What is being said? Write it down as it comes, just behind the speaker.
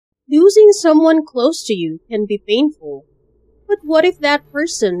Losing someone close to you can be painful, but what if that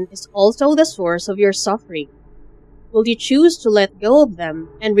person is also the source of your suffering? Will you choose to let go of them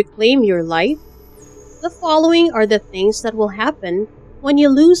and reclaim your life? The following are the things that will happen when you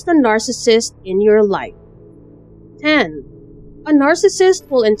lose the narcissist in your life. 10. A narcissist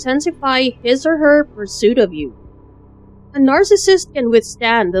will intensify his or her pursuit of you. A narcissist can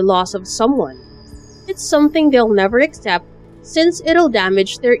withstand the loss of someone. It's something they'll never accept since it'll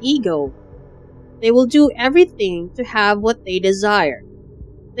damage their ego. They will do everything to have what they desire.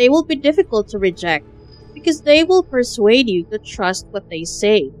 They will be difficult to reject because they will persuade you to trust what they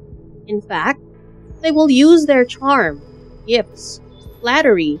say. In fact, they will use their charm, gifts,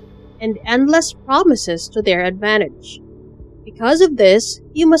 flattery, and endless promises to their advantage. Because of this,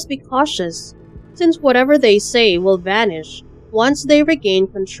 you must be cautious, since whatever they say will vanish once they regain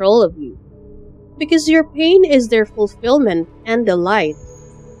control of you. Because your pain is their fulfillment and delight,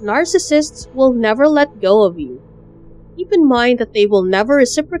 narcissists will never let go of you. Keep in mind that they will never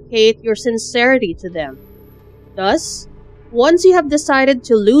reciprocate your sincerity to them. Thus, once you have decided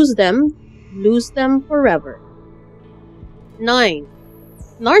to lose them forever. 9.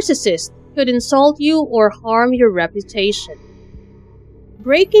 Narcissists could insult you or harm your reputation.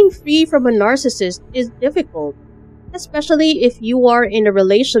 Breaking free from a narcissist is difficult, especially if you are in a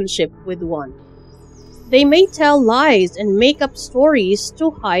relationship with one. They may tell lies and make up stories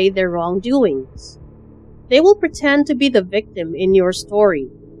to hide their wrongdoings. They will pretend to be the victim in your story.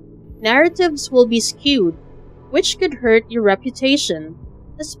 Narratives will be skewed, which could hurt your reputation,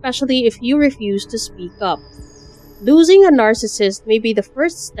 especially if you refuse to speak up. Losing a narcissist may be the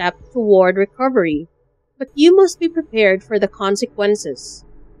first step toward recovery, but you must be prepared for the consequences.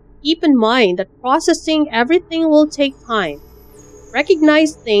 Keep in mind that processing everything will take time.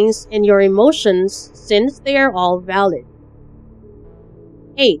 Recognize things in your emotions since they are all valid.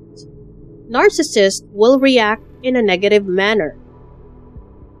 8. Narcissists will react in a negative manner.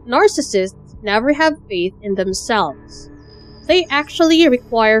 Narcissists never have faith in themselves. They actually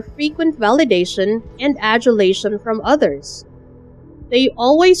require frequent validation and adulation from others. They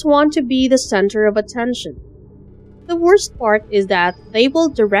always want to be the center of attention. The worst part is that they will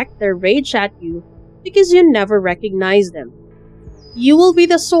direct their rage at you because you never recognize them. You will be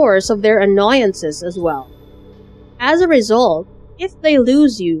the source of their annoyances as well. As a result, if they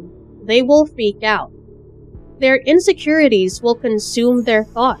lose you, they will freak out. Their insecurities will consume their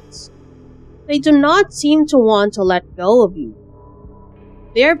thoughts. They do not seem to want to let go of you.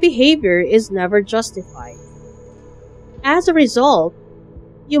 Their behavior is never justified. As a result,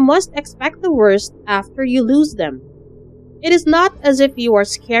 you must expect the worst after you lose them. It is not as if you are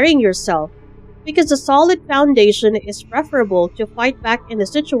scaring yourself, because a solid foundation is preferable to fight back in the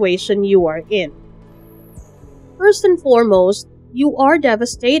situation you are in. First and foremost, you are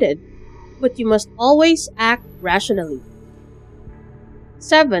devastated, but you must always act rationally.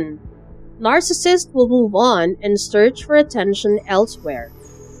 7. Narcissists will move on and search for attention elsewhere.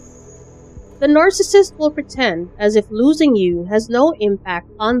 The narcissist will pretend as if losing you has no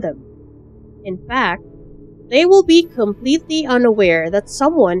impact on them. In fact, they will be completely unaware that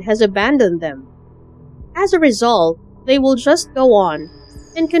someone has abandoned them. As a result, they will just go on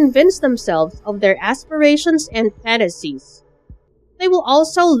and convince themselves of their aspirations and fantasies. They will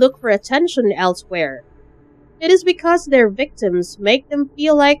also look for attention elsewhere. It is because their victims make them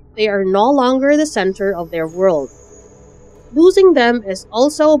feel like they are no longer the center of their world. Losing them is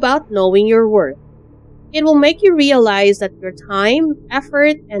also about knowing your worth. It will make you realize that your time,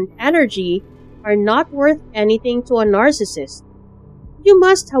 effort, and energy are not worth anything to a narcissist. You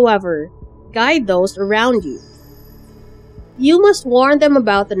must, however, guide those around you. You must warn them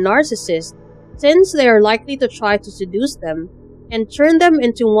about the narcissist, since they are likely to try to seduce them and turn them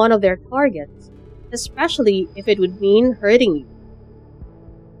into one of their targets, especially if it would mean hurting you.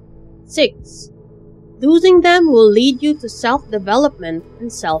 6. Losing them will lead you to self-development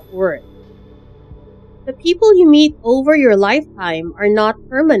and self-worth. The people you meet over your lifetime are not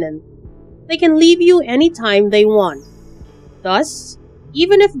permanent. They can leave you anytime they want. Thus,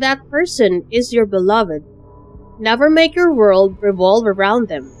 even if that person is your beloved, never make your world revolve around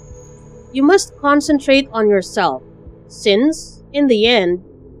them. You must concentrate on yourself, since, in the end,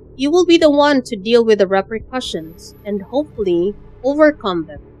 you will be the one to deal with the repercussions and hopefully overcome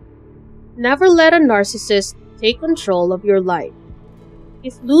them. Never let a narcissist take control of your life.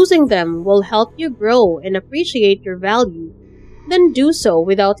 If losing them will help you grow and appreciate your value, then do so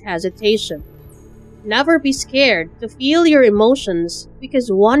without hesitation. Never be scared to feel your emotions,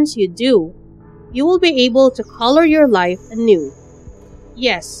 because once you do, you will be able to color your life anew.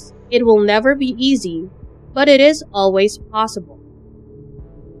 Yes, it will never be easy, but it is always possible.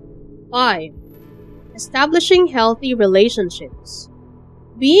 5. Establishing healthy relationships.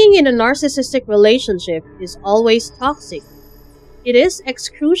 Being in a narcissistic relationship is always toxic. It is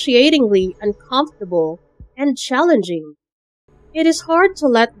excruciatingly uncomfortable and challenging. It is hard to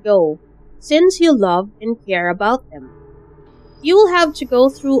let go since you love and care about them. You will have to go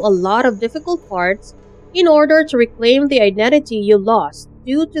through a lot of difficult parts in order to reclaim the identity you lost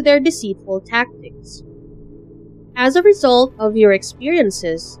due to their deceitful tactics. As a result of your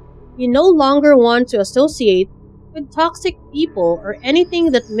experiences, you no longer want to associate with toxic people or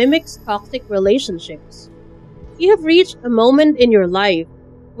anything that mimics toxic relationships. You have reached a moment in your life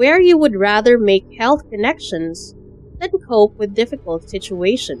where you would rather make health connections than cope with difficult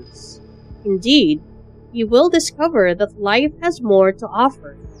situations. Indeed, you will discover that life has more to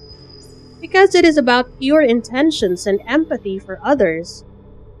offer. Because it is about pure intentions and empathy for others,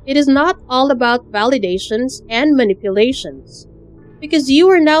 it is not all about validations and manipulations. Because you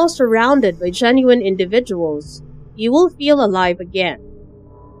are now surrounded by genuine individuals, you will feel alive again.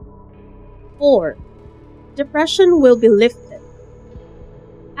 4. Depression will be lifted.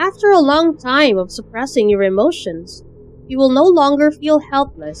 After a long time of suppressing your emotions, you will no longer feel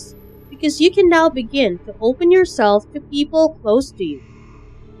helpless because you can now begin to open yourself to people close to you.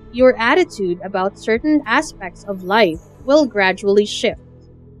 Your attitude about certain aspects of life will gradually shift.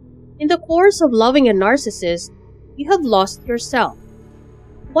 In the course of loving a narcissist, you have lost yourself.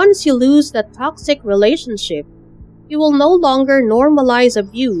 Once you lose that toxic relationship, you will no longer normalize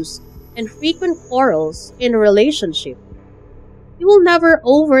abuse and frequent quarrels in a relationship. You will never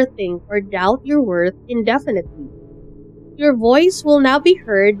overthink or doubt your worth indefinitely. Your voice will now be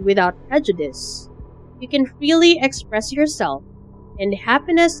heard without prejudice. You can freely express yourself, and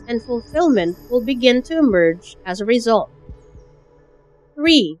happiness and fulfillment will begin to emerge as a result.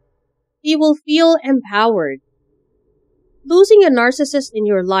 3. You will feel empowered. Losing a narcissist in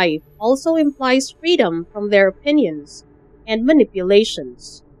your life also implies freedom from their opinions and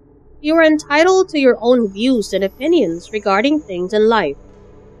manipulations. You are entitled to your own views and opinions regarding things in life.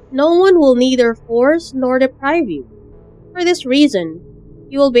 No one will neither force nor deprive you. For this reason,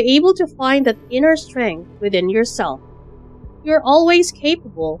 you will be able to find that inner strength within yourself. You are always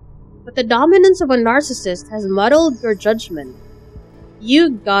capable, but the dominance of a narcissist has muddled your judgment.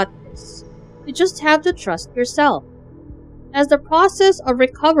 You got this. You just have to trust yourself. As the process of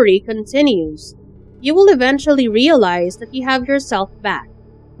recovery continues, you will eventually realize that you have yourself back,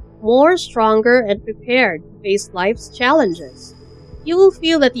 more stronger and prepared to face life's challenges. You will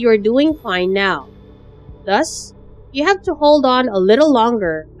feel that you are doing fine now. Thus, you have to hold on a little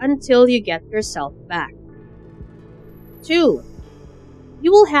longer until you get yourself back. 2.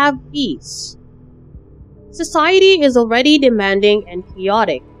 You will have peace. Society is already demanding and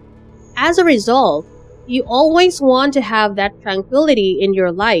chaotic. As a result, you always want to have that tranquility in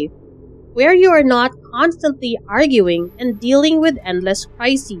your life where you are not constantly arguing and dealing with endless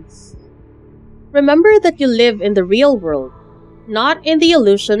crises. Remember that you live in the real world, not in the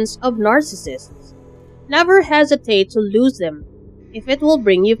illusions of narcissists. Never hesitate to lose them if it will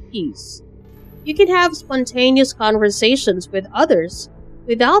bring you peace. You can have spontaneous conversations with others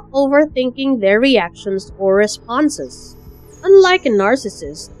without overthinking their reactions or responses. Unlike a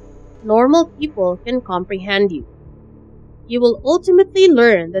narcissist, normal people can comprehend you. You will ultimately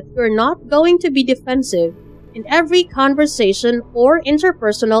learn that you are not going to be defensive in every conversation or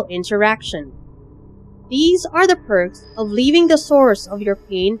interpersonal interaction. These are the perks of leaving the source of your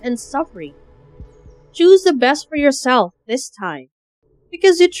pain and suffering. Choose the best for yourself this time,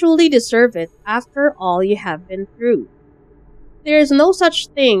 because you truly deserve it after all you have been through. There is no such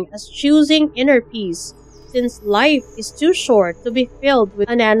thing as choosing inner peace, since life is too short to be filled with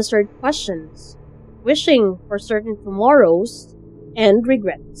unanswered questions, wishing for certain tomorrows, and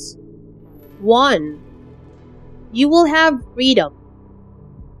regrets. 1. You will have freedom.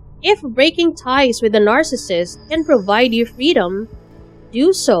 If breaking ties with a narcissist can provide you freedom,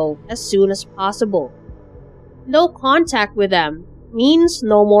 do so as soon as possible. No contact with them means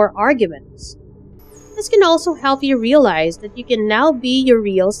no more arguments. This can also help you realize that you can now be your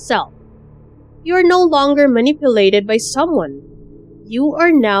real self. You are no longer manipulated by someone. You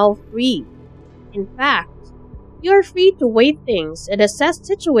are now free. In fact, you are free to weigh things and assess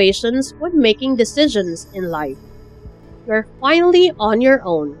situations when making decisions in life. You are finally on your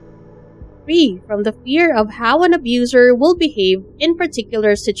own, free from the fear of how an abuser will behave in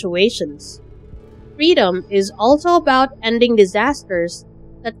particular situations. Freedom is also about ending disasters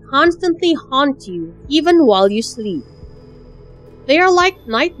that constantly haunt you even while you sleep. They are like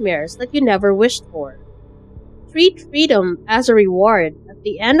nightmares that you never wished for. Treat freedom as a reward at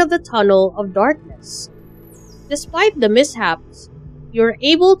the end of the tunnel of darkness. Despite the mishaps, You're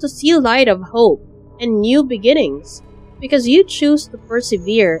able to see light of hope and new beginnings because you choose to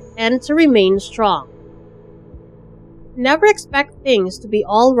persevere and to remain strong. Never expect things to be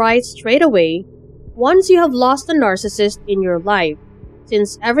all right straight away once you have lost a narcissist in your life,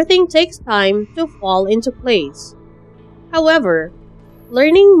 since everything takes time to fall into place. However,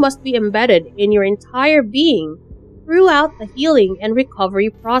 learning must be embedded in your entire being throughout the healing and recovery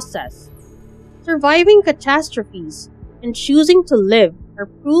process. Surviving catastrophes and choosing to live are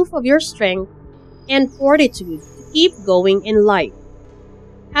proof of your strength and fortitude to keep going in life.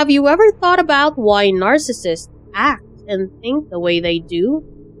 Have you ever thought about why narcissists act and think the way they do?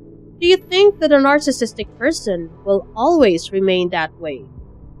 Do you think that a narcissistic person will always remain that way?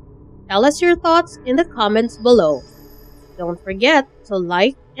 Tell us your thoughts in the comments below. Don't forget to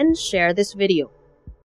like and share this video.